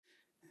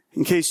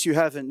In case you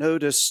haven't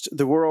noticed,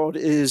 the world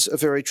is a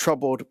very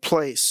troubled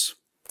place.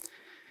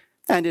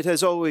 And it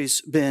has always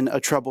been a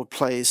troubled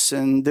place.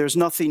 And there's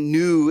nothing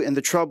new in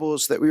the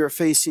troubles that we are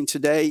facing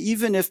today,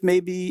 even if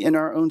maybe in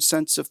our own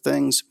sense of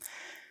things,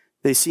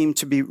 they seem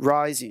to be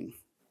rising.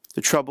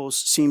 The troubles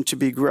seem to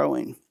be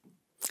growing.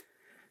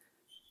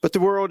 But the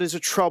world is a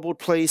troubled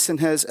place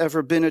and has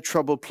ever been a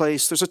troubled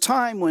place. There's a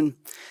time when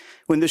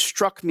this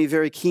struck me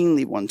very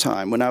keenly one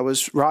time when I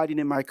was riding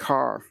in my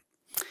car.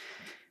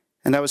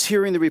 And I was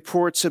hearing the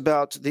reports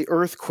about the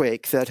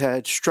earthquake that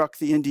had struck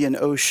the Indian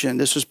Ocean.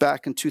 This was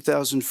back in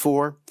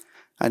 2004.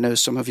 I know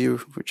some of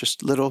you were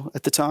just little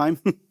at the time.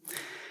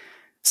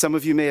 Some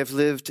of you may have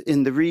lived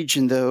in the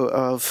region, though,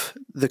 of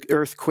the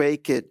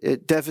earthquake.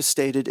 It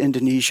devastated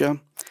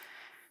Indonesia.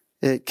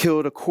 It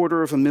killed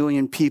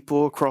 250,000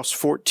 people across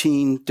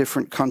 14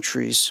 different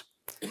countries.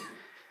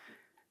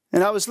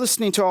 And I was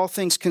listening to All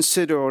Things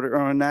Considered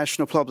on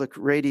National Public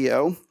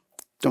Radio.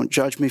 Don't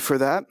judge me for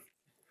that.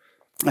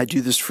 I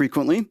do this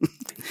frequently.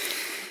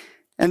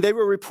 And they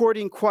were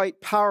reporting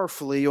quite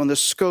powerfully on the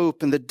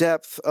scope and the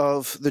depth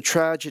of the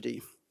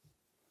tragedy.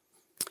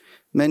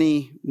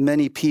 Many,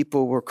 many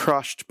people were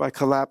crushed by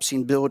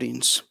collapsing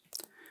buildings.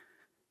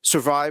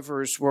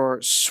 Survivors were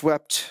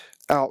swept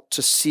out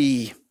to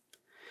sea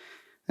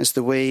as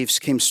the waves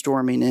came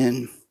storming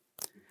in.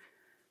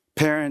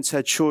 Parents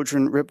had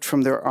children ripped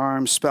from their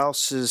arms.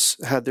 Spouses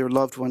had their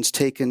loved ones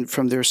taken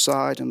from their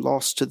side and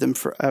lost to them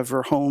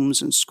forever.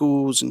 Homes and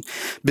schools and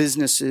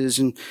businesses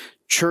and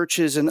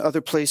churches and other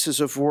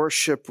places of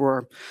worship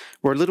were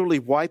literally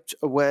wiped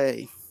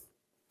away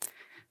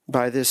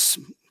by this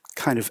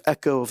kind of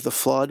echo of the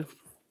flood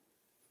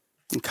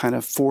and kind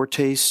of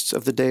foretastes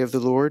of the day of the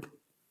Lord.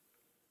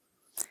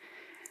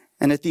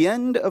 And at the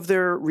end of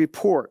their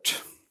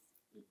report,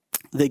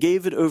 they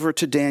gave it over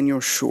to Daniel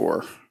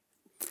Schorr.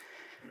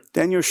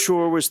 Daniel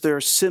Schorr was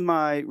their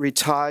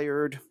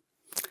semi-retired,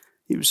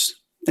 he was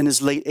in his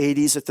late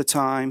 80s at the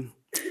time,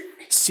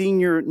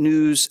 senior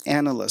news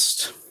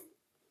analyst.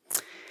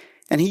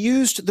 And he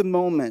used the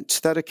moment,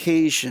 that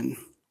occasion,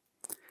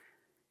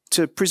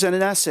 to present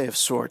an essay of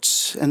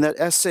sorts. And that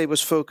essay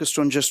was focused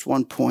on just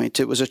one point.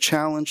 It was a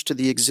challenge to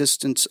the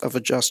existence of a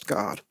just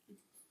God.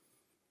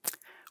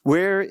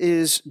 Where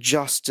is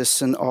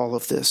justice in all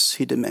of this,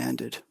 he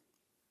demanded.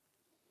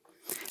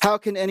 How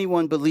can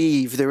anyone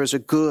believe there is a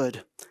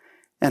good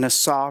and a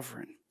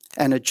sovereign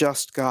and a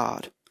just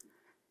God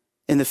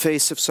in the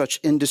face of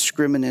such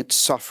indiscriminate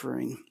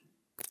suffering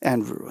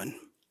and ruin?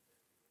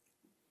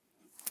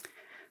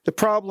 The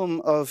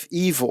problem of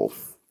evil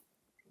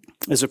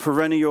is a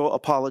perennial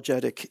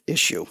apologetic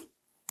issue.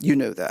 You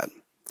know that.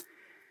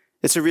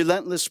 It's a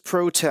relentless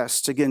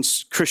protest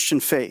against Christian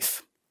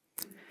faith,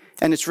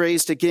 and it's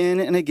raised again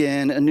and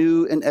again,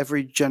 anew in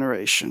every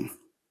generation.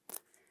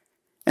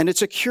 And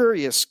it's a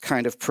curious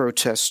kind of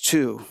protest,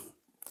 too.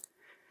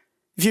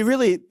 If you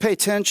really pay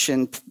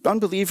attention,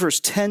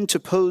 unbelievers tend to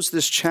pose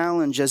this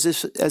challenge as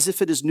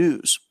if it is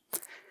news,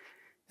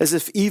 as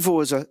if evil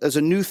is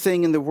a new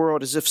thing in the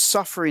world, as if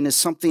suffering is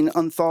something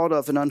unthought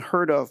of and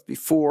unheard of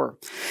before,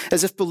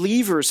 as if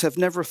believers have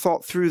never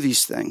thought through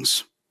these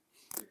things,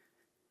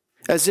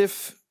 as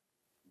if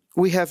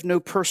we have no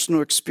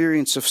personal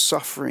experience of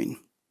suffering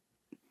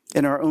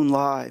in our own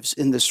lives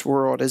in this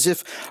world, as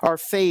if our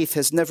faith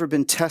has never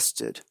been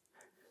tested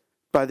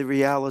by the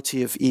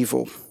reality of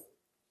evil.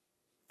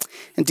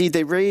 Indeed,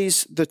 they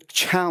raise the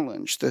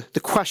challenge, the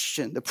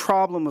question, the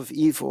problem of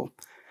evil,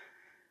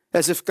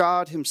 as if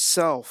God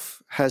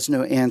himself has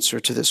no answer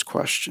to this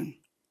question,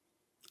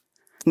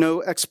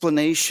 no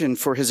explanation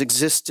for his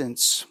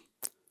existence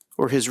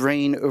or his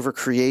reign over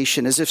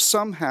creation, as if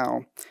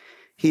somehow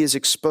he is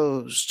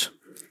exposed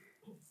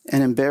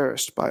and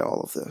embarrassed by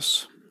all of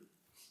this.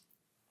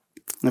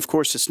 And of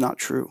course, it's not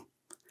true.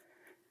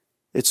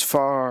 It's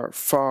far,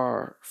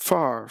 far,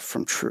 far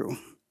from true.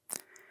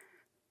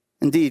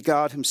 Indeed,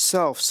 God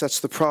himself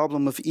sets the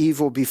problem of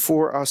evil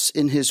before us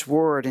in his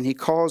word, and he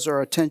calls our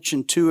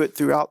attention to it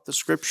throughout the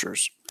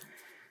scriptures,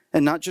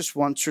 and not just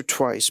once or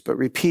twice, but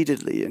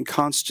repeatedly and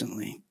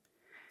constantly.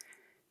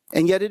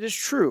 And yet it is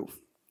true.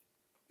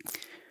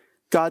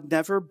 God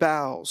never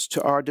bows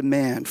to our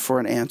demand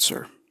for an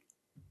answer.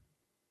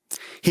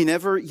 He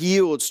never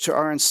yields to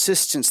our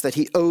insistence that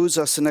he owes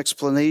us an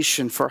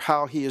explanation for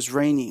how he is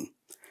reigning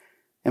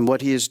and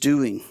what he is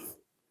doing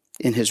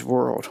in his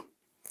world.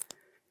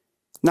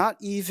 Not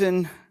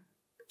even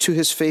to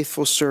his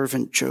faithful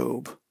servant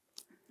Job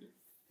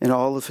in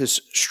all of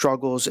his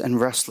struggles and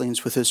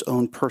wrestlings with his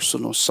own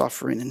personal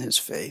suffering in his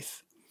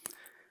faith.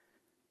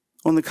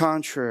 On the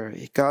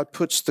contrary, God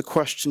puts the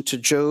question to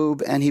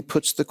Job and he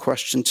puts the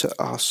question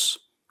to us.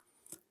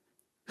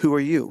 Who are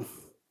you?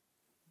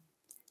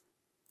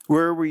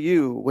 Where were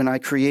you when I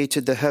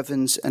created the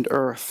heavens and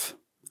earth?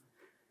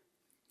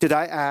 Did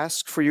I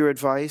ask for your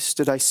advice?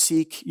 Did I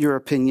seek your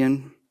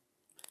opinion?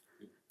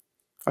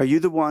 Are you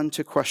the one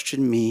to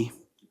question me?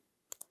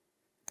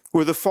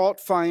 Will the fault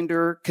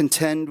finder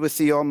contend with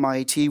the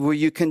Almighty? Will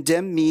you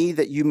condemn me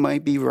that you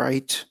might be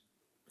right?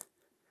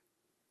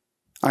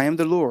 I am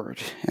the Lord,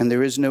 and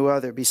there is no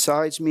other.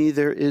 Besides me,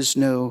 there is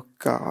no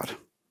God.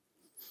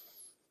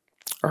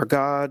 Our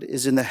God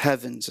is in the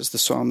heavens, as the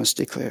psalmist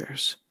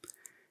declares.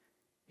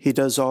 He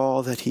does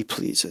all that he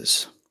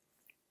pleases.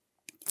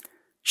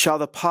 Shall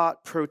the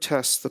pot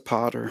protest the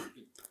potter?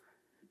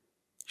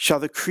 Shall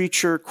the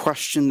creature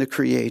question the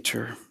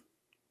creator?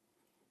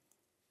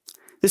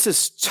 This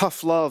is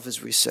tough love,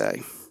 as we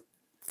say.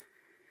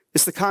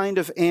 It's the kind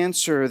of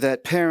answer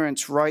that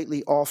parents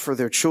rightly offer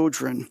their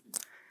children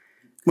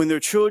when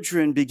their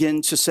children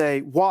begin to say,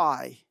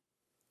 why,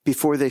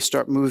 before they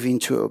start moving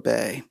to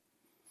obey.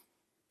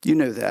 You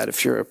know that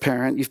if you're a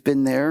parent, you've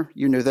been there.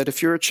 You know that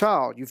if you're a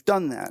child, you've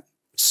done that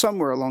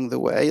somewhere along the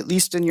way, at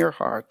least in your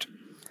heart.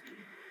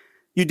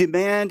 You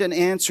demand an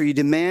answer, you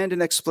demand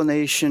an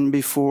explanation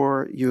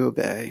before you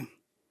obey.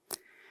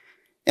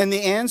 And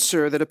the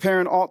answer that a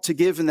parent ought to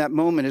give in that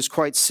moment is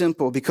quite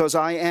simple: because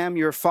I am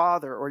your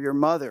father or your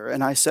mother,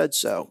 and I said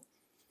so.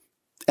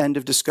 End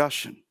of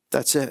discussion.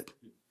 That's it.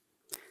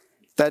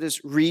 That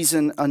is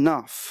reason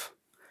enough.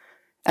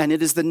 And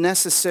it is the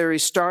necessary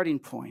starting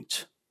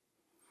point.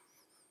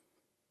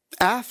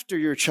 After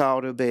your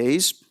child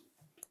obeys,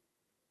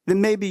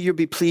 then maybe you'll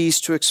be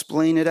pleased to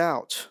explain it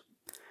out.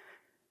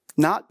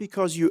 Not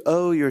because you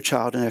owe your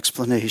child an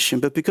explanation,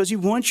 but because you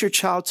want your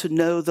child to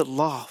know the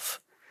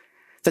love,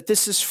 that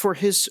this is for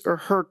his or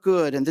her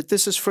good, and that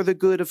this is for the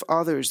good of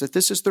others, that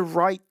this is the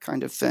right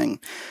kind of thing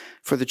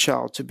for the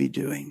child to be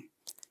doing.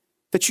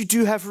 That you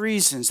do have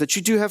reasons, that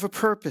you do have a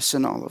purpose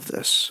in all of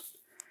this,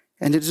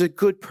 and it is a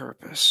good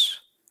purpose.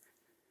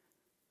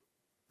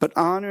 But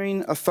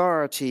honoring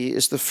authority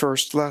is the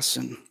first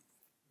lesson.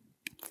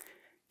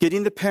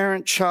 Getting the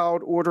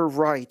parent-child order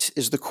right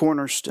is the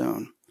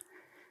cornerstone.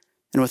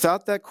 And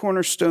without that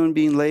cornerstone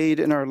being laid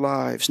in our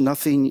lives,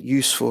 nothing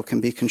useful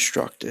can be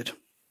constructed.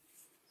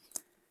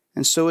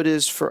 And so it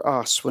is for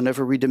us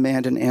whenever we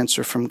demand an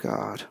answer from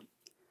God.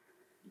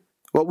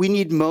 What we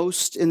need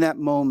most in that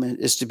moment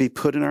is to be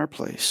put in our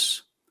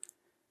place,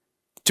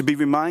 to be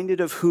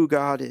reminded of who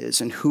God is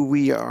and who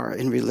we are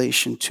in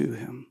relation to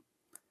him.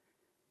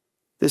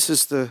 This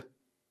is the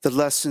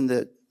lesson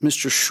that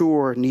Mr.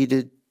 Shore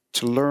needed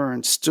to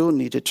learn, still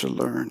needed to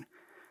learn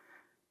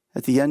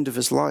at the end of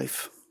his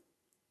life.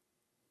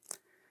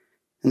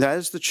 And that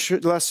is the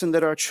lesson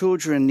that our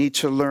children need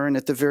to learn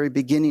at the very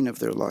beginning of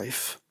their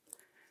life.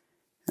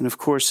 And of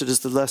course, it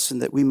is the lesson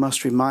that we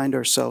must remind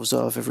ourselves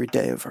of every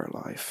day of our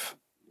life.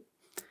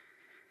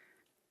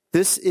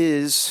 This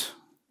is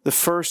the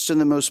first and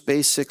the most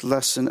basic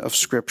lesson of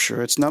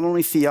Scripture. It's not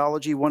only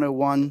Theology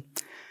 101,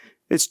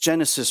 it's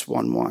Genesis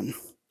 1:1.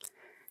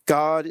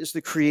 God is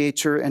the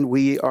creator and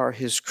we are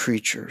his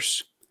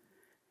creatures.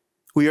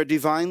 We are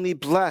divinely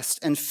blessed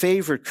and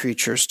favored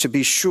creatures, to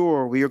be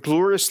sure. We are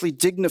gloriously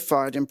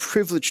dignified and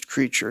privileged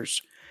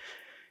creatures.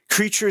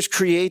 Creatures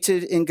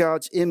created in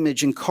God's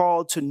image and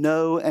called to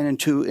know and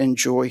to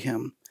enjoy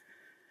him.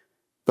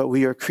 But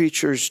we are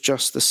creatures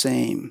just the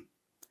same,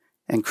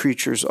 and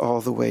creatures all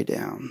the way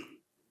down.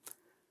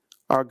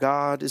 Our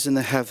God is in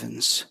the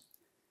heavens.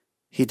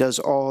 He does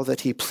all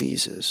that he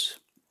pleases.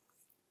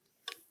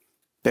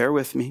 Bear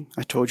with me.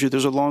 I told you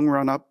there's a long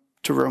run up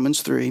to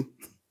Romans 3.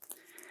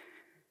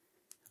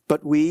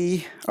 But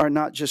we are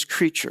not just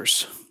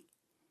creatures.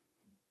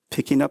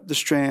 Picking up the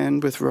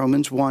strand with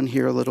Romans 1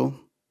 here a little.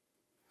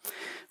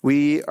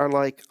 We are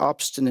like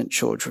obstinate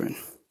children,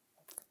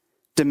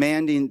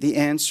 demanding the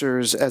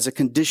answers as a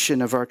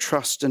condition of our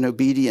trust and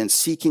obedience,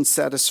 seeking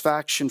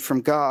satisfaction from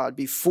God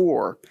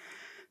before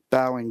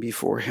bowing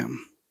before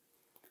him.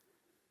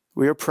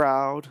 We are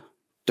proud,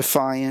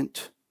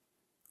 defiant,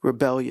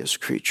 rebellious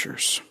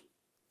creatures,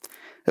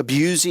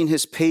 abusing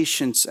his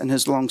patience and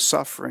his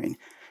long-suffering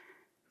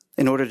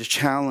in order to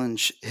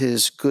challenge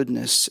his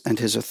goodness and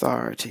his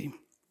authority.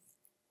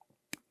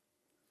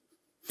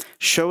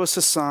 Show us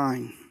a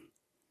sign,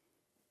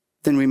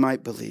 then we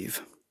might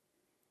believe.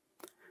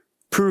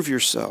 Prove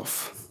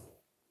yourself,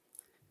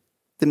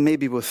 then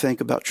maybe we'll think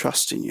about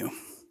trusting you.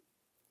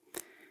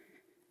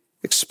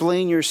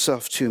 Explain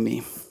yourself to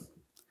me,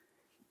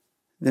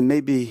 then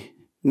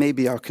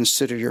maybe I'll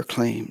consider your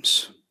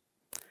claims.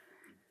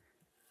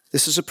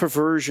 This is a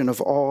perversion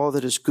of all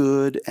that is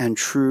good and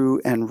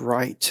true and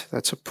right.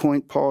 That's a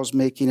point Paul's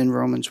making in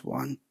Romans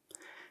 1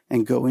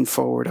 and going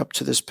forward up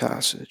to this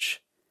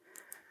passage.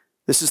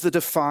 This is the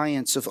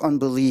defiance of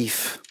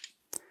unbelief.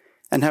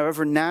 And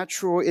however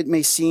natural it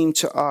may seem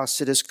to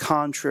us, it is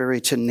contrary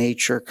to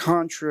nature,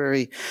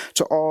 contrary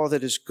to all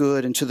that is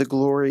good and to the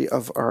glory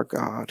of our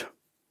God.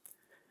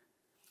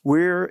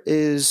 Where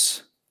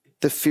is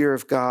the fear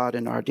of God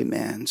in our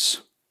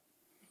demands?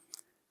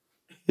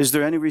 Is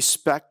there any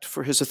respect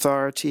for his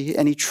authority,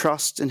 any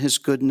trust in his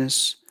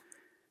goodness,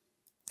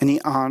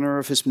 any honor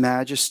of his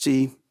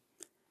majesty,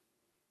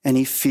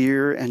 any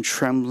fear and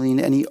trembling,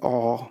 any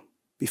awe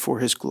before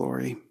his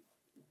glory?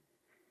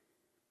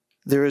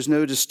 There is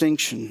no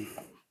distinction,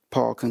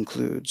 Paul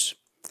concludes.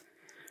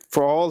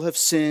 For all have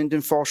sinned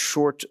and fall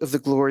short of the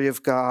glory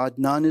of God.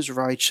 None is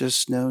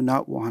righteous, no,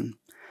 not one.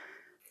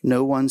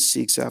 No one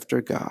seeks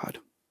after God.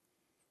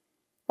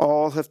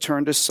 All have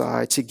turned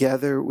aside.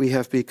 Together we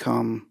have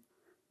become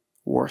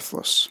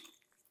worthless.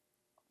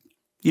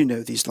 You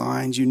know these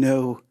lines. You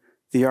know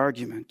the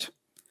argument.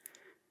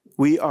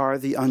 We are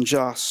the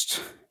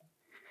unjust,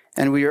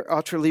 and we are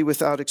utterly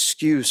without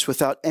excuse,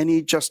 without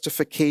any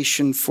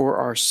justification for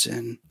our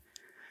sin.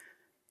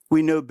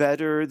 We know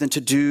better than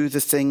to do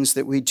the things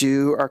that we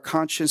do. Our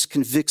conscience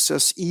convicts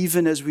us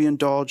even as we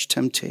indulge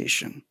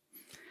temptation.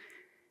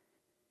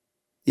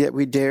 Yet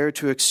we dare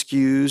to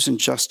excuse and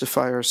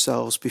justify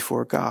ourselves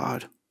before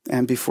God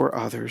and before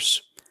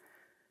others,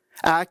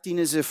 acting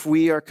as if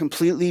we are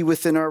completely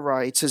within our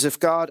rights, as if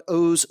God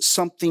owes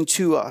something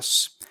to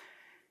us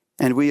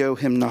and we owe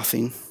him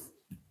nothing.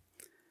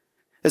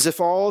 As if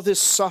all this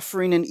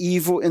suffering and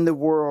evil in the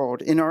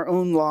world, in our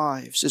own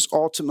lives, is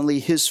ultimately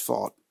his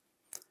fault,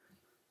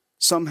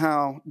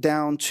 somehow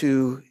down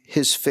to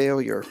his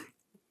failure,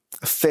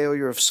 a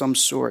failure of some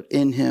sort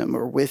in him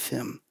or with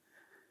him.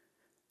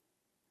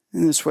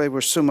 In this way,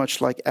 we're so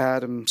much like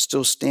Adam,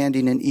 still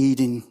standing and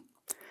eating,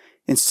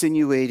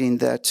 insinuating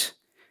that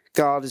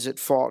God is at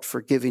fault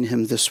for giving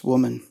him this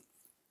woman.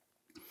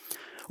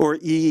 Or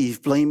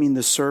Eve blaming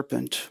the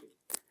serpent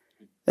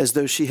as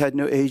though she had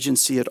no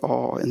agency at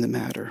all in the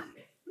matter.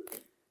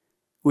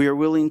 We are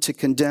willing to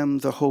condemn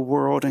the whole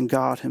world and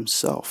God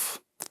himself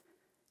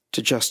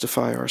to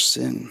justify our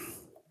sin.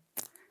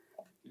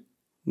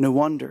 No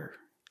wonder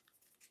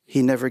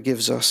he never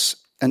gives us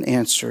an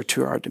answer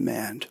to our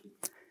demand.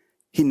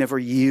 He never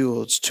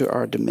yields to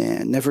our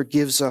demand, never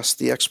gives us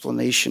the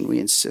explanation we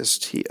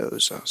insist he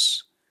owes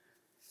us.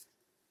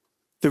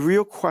 The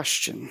real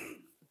question,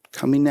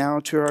 coming now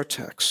to our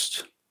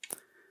text,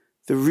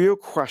 the real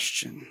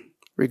question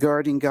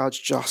regarding God's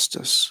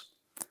justice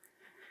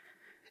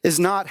is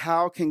not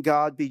how can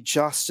God be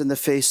just in the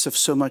face of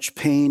so much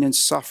pain and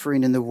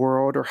suffering in the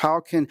world, or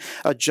how can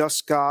a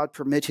just God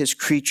permit his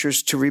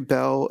creatures to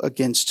rebel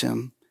against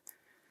him.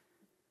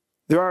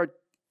 There are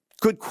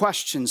good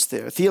questions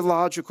there,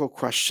 theological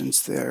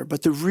questions there,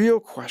 but the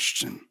real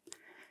question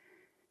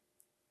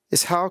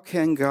is how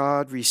can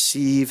God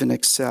receive and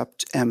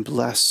accept and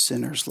bless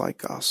sinners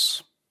like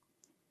us?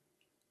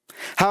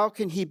 How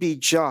can he be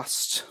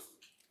just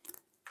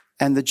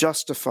and the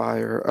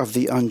justifier of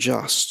the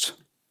unjust?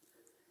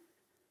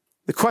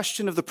 The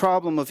question of the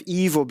problem of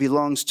evil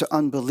belongs to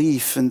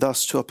unbelief and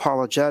thus to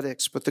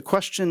apologetics, but the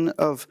question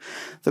of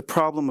the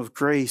problem of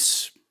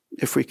grace,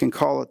 if we can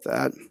call it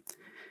that,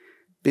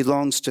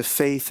 belongs to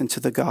faith and to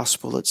the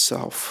gospel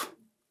itself.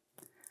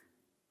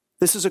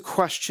 This is a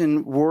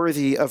question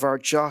worthy of our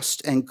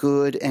just and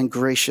good and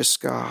gracious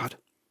God.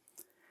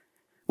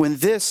 When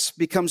this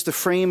becomes the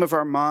frame of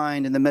our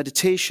mind and the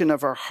meditation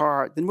of our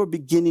heart, then we're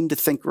beginning to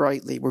think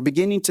rightly. We're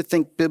beginning to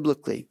think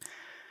biblically.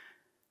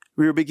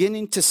 We are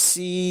beginning to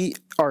see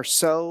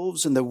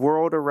ourselves and the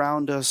world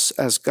around us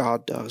as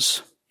God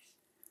does.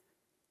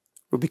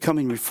 We're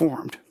becoming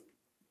reformed,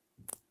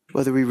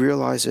 whether we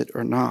realize it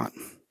or not.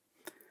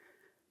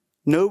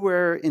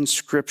 Nowhere in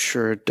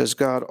Scripture does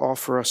God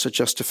offer us a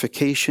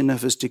justification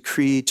of his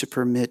decree to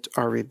permit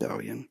our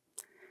rebellion,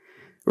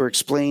 or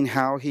explain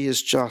how he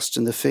is just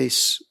in the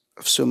face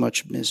of so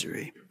much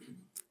misery.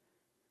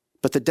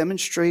 But the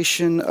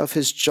demonstration of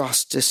his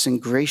justice in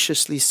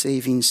graciously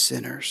saving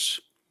sinners,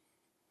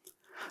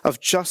 of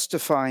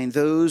justifying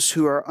those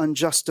who are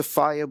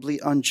unjustifiably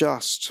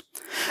unjust,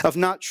 of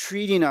not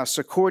treating us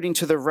according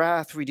to the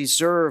wrath we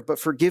deserve, but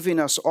forgiving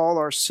us all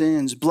our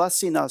sins,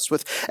 blessing us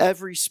with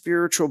every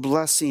spiritual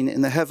blessing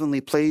in the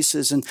heavenly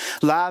places, and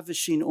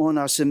lavishing on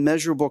us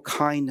immeasurable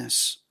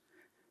kindness,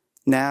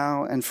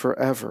 now and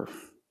forever.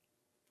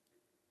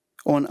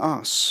 On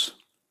us,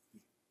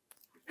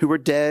 who were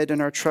dead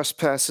in our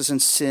trespasses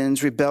and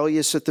sins,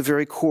 rebellious at the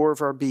very core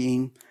of our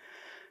being,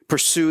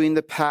 pursuing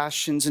the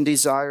passions and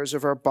desires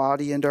of our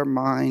body and our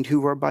mind,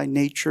 who are by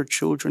nature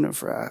children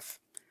of wrath.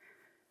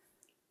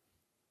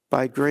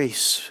 By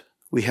grace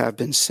we have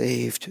been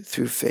saved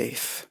through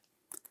faith.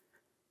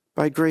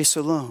 By grace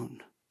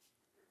alone,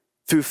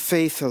 through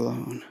faith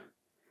alone.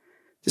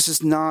 This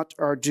is not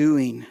our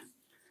doing,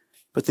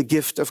 but the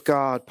gift of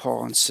God,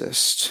 Paul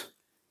insists.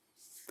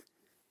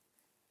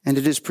 And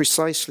it is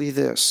precisely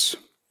this,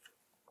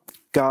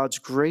 God's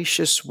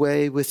gracious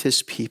way with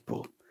his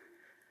people,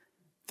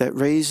 that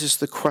raises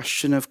the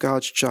question of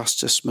God's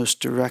justice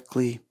most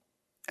directly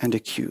and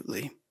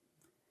acutely.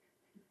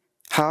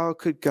 How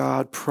could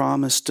God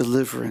promise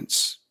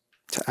deliverance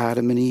to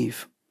Adam and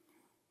Eve?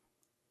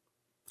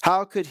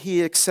 How could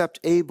he accept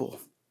Abel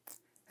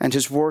and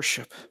his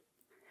worship?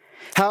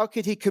 How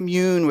could he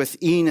commune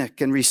with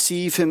Enoch and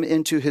receive him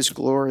into his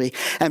glory,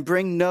 and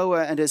bring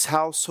Noah and his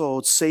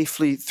household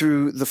safely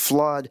through the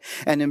flood,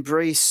 and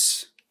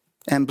embrace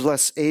and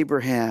bless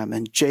Abraham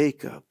and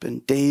Jacob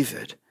and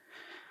David?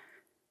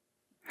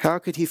 How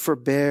could he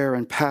forbear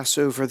and pass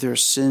over their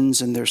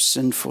sins and their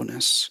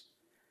sinfulness?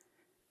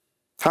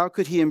 How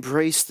could he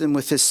embrace them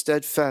with his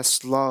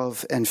steadfast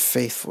love and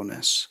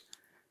faithfulness?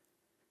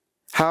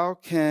 How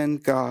can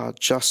God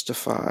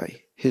justify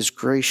his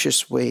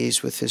gracious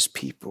ways with his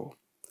people?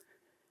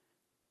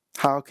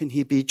 How can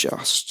he be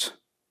just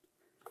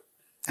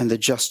and the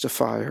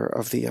justifier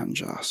of the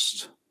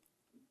unjust.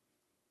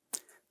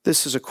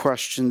 This is the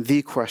question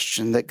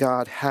that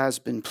God has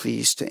been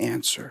pleased to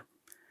answer.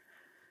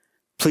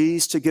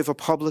 Pleased to give a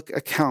public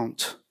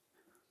account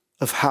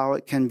of how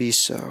it can be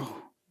so.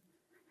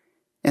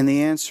 And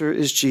the answer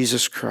is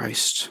Jesus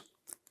Christ,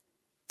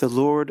 the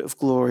Lord of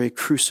glory,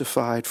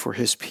 crucified for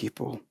his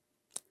people.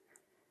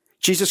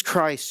 Jesus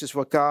Christ is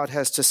what God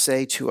has to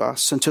say to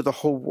us and to the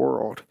whole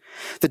world,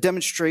 the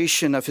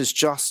demonstration of his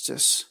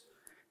justice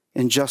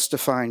in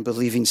justifying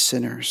believing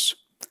sinners,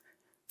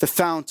 the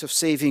fount of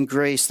saving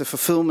grace, the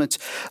fulfillment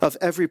of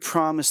every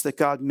promise that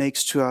God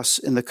makes to us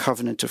in the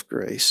covenant of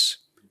grace.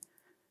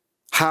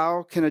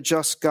 How can a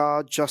just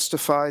God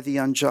justify the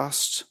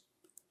unjust?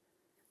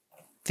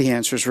 The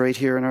answer is right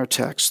here in our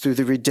text, through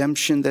the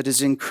redemption that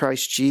is in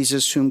Christ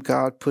Jesus, whom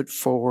God put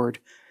forward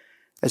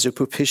as a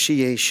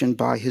propitiation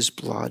by his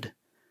blood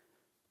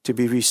to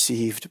be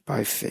received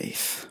by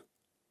faith.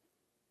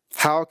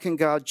 How can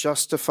God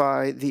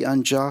justify the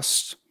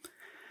unjust?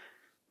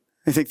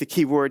 I think the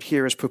key word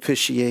here is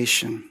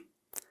propitiation.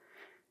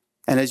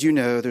 And as you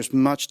know, there's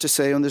much to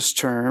say on this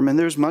term, and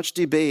there's much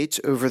debate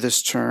over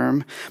this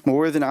term,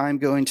 more than I'm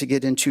going to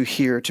get into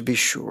here, to be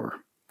sure.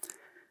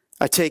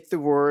 I take the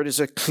word as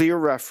a clear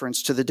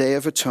reference to the Day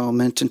of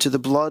Atonement and to the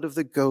blood of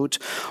the goat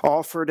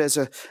offered as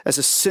a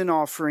sin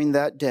offering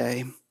that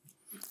day.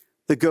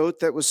 The goat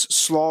that was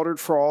slaughtered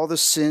for all the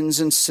sins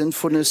and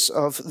sinfulness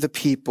of the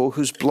people,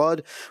 whose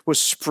blood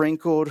was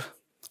sprinkled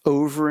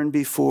over and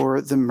before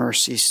the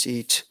mercy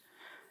seat,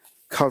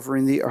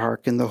 covering the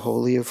ark in the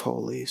Holy of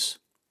Holies.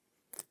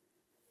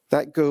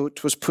 That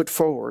goat was put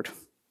forward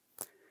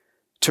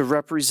to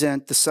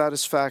represent the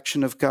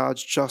satisfaction of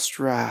God's just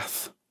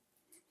wrath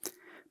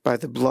by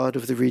the blood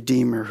of the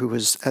Redeemer who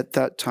was at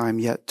that time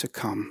yet to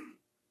come.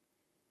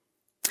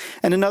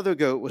 And another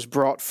goat was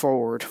brought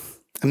forward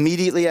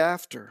immediately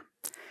after.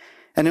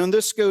 And on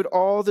this goat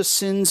all the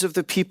sins of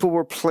the people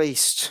were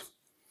placed.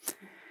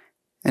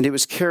 And it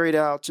was carried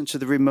out into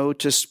the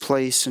remotest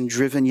place and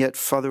driven yet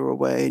further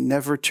away,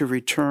 never to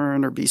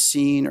return or be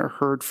seen or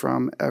heard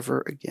from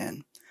ever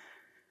again,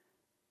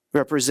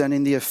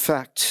 representing the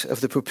effect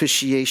of the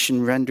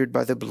propitiation rendered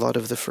by the blood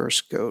of the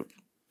first goat.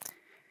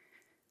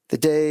 The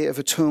Day of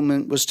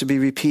Atonement was to be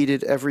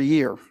repeated every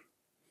year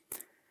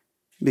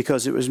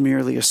because it was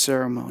merely a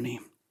ceremony,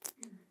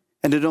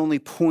 and it only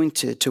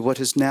pointed to what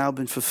has now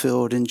been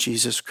fulfilled in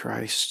Jesus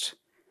Christ,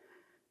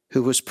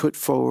 who was put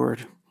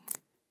forward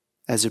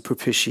as a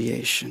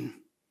propitiation,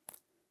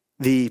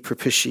 the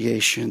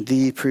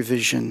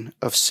provision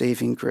of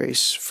saving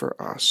grace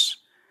for us.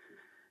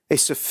 A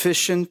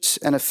sufficient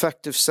and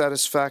effective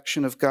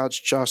satisfaction of God's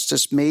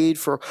justice made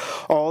for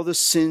all the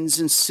sins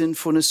and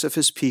sinfulness of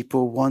his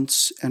people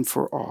once and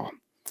for all,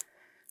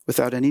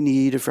 without any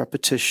need of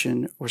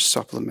repetition or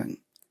supplement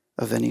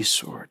of any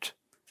sort.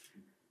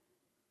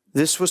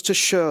 This was to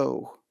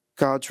show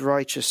God's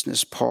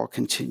righteousness, Paul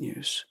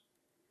continues,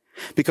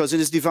 because in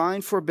his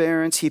divine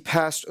forbearance he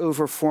passed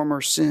over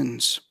former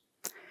sins.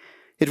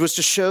 It was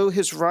to show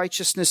his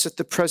righteousness at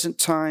the present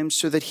time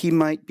so that he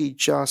might be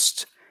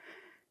just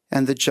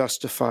and the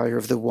justifier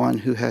of the one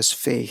who has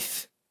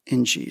faith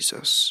in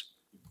Jesus.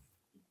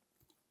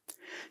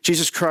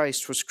 Jesus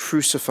Christ was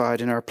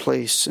crucified in our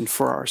place and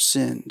for our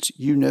sins.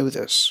 You know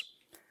this.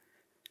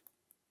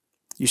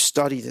 You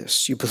study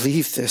this. You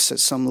believe this at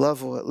some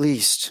level at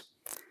least.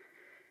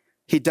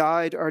 He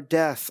died our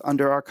death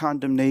under our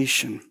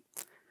condemnation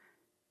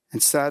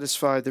and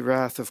satisfied the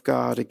wrath of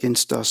God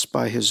against us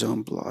by his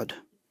own blood.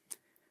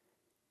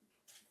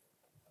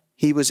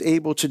 He was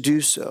able to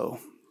do so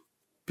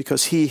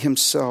because he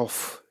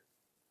himself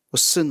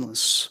was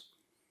sinless.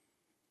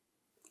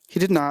 He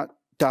did not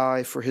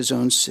die for his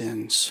own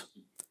sins.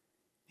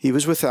 He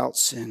was without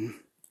sin.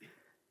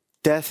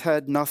 Death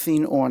had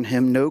nothing on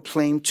him, no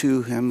claim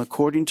to him.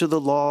 According to the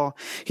law,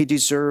 he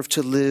deserved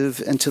to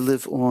live and to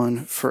live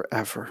on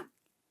forever.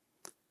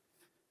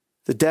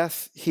 The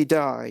death he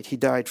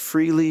died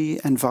freely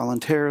and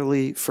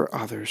voluntarily for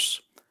others,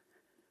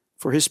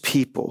 for his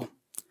people,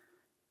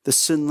 the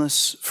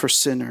sinless for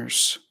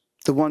sinners,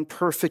 the one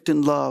perfect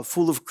in love,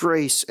 full of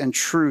grace and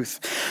truth,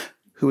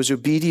 who was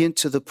obedient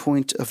to the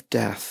point of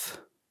death,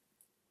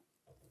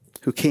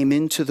 who came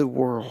into the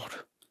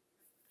world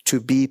to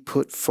be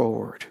put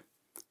forward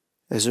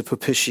as a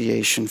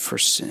propitiation for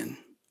sin,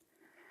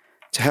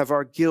 to have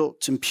our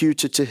guilt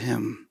imputed to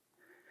him,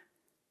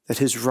 that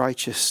his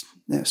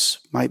righteousness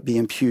might be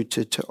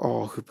imputed to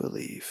all who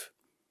believe.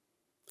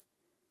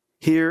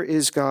 Here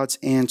is God's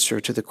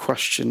answer to the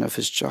question of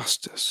his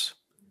justice.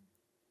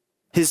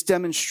 His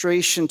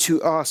demonstration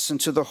to us and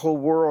to the whole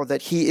world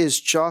that he is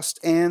just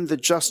and the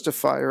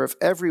justifier of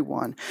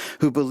everyone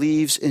who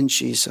believes in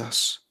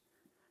Jesus.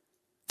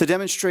 The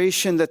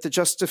demonstration that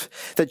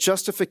that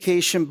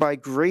justification by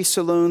grace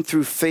alone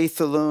through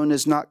faith alone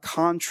is not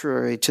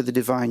contrary to the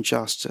divine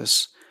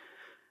justice,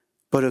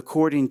 but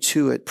according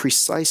to it,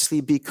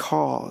 precisely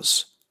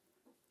because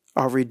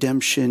our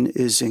redemption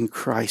is in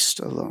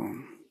Christ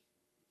alone.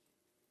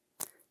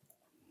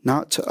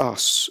 Not to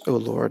us, O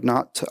Lord,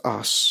 not to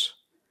us,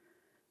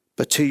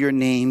 but to your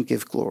name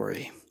give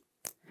glory.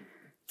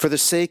 For the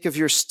sake of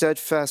your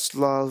steadfast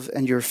love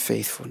and your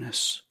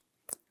faithfulness,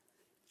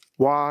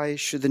 why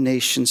should the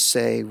nations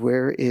say,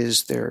 where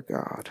is their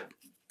God?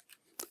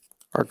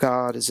 Our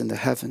God is in the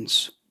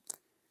heavens.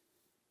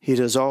 He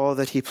does all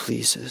that he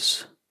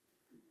pleases.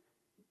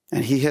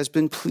 And he has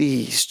been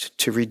pleased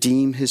to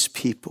redeem his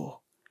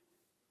people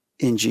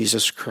in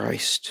Jesus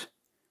Christ,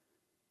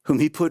 whom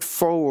he put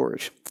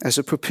forward as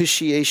a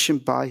propitiation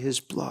by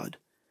his blood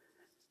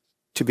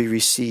to be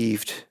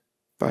received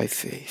by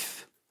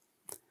faith.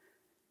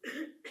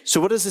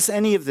 So what does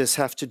any of this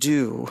have to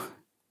do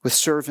with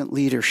servant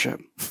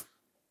leadership?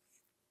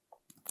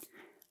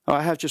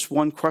 I have just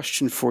one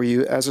question for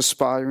you as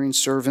aspiring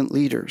servant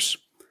leaders.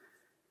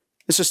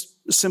 It's just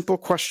a simple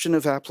question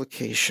of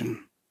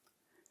application.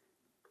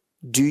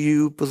 Do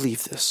you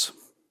believe this?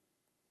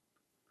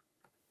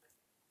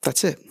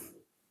 That's it.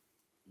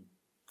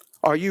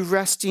 Are you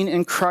resting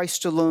in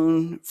Christ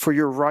alone for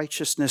your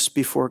righteousness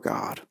before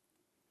God?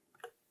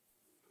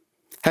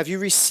 Have you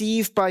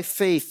received by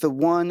faith the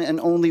one and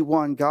only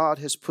one God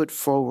has put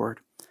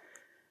forward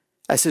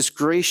as his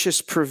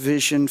gracious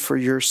provision for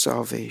your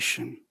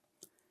salvation?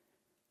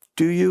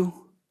 Do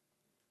you?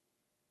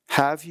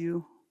 Have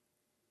you?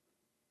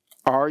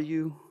 Are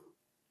you?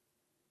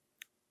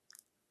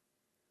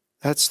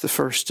 That's the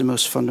first and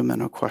most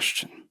fundamental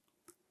question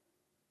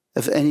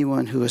of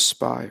anyone who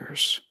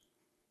aspires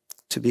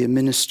to be a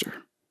minister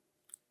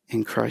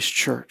in Christ's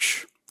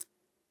church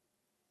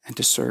and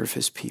to serve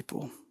his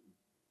people.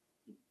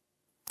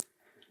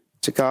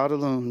 To God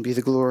alone be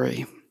the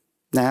glory,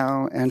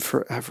 now and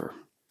forever.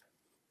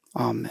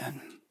 Amen.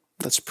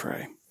 Let's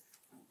pray.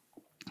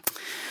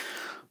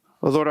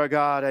 Oh Lord our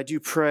God, I do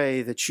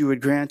pray that you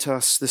would grant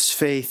us this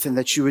faith and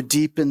that you would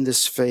deepen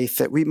this faith,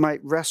 that we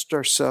might rest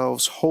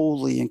ourselves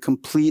wholly and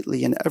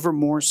completely and ever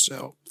more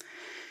so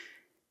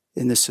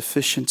in the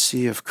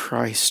sufficiency of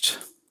Christ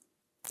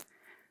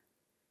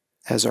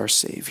as our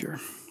Savior,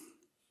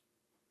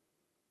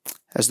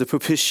 as the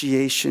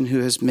propitiation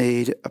who has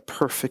made a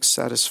perfect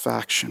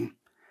satisfaction,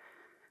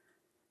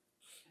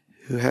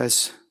 who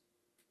has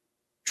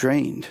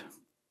drained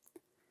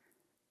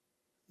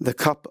the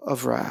cup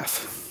of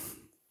wrath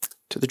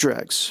to the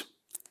dregs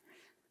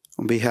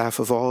on behalf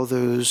of all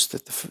those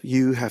that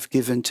you have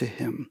given to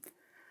him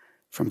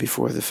from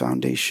before the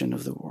foundation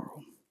of the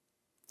world.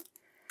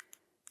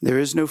 There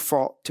is no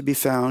fault to be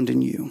found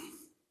in you.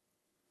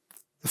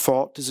 The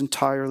fault is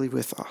entirely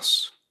with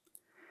us.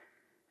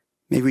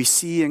 May we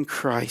see in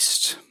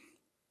Christ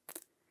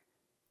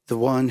the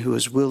one who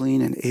is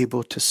willing and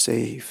able to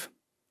save.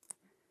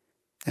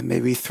 And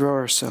may we throw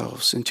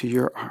ourselves into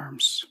your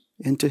arms,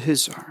 into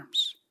his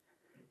arms,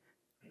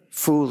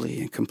 fully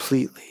and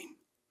completely,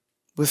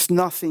 with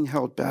nothing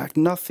held back,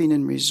 nothing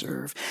in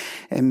reserve.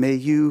 And may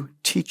you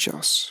teach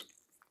us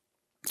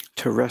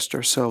to rest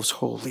ourselves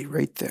wholly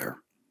right there,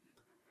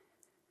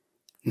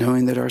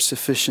 knowing that our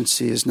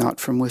sufficiency is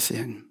not from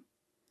within,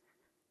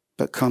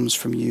 but comes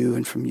from you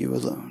and from you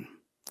alone.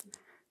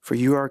 For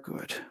you are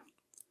good,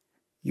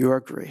 you are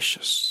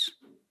gracious,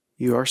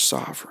 you are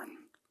sovereign,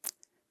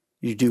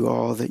 you do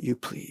all that you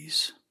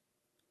please.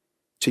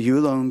 To you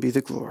alone be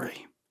the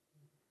glory.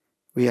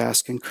 We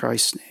ask in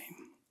Christ's name.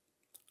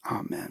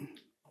 Amen.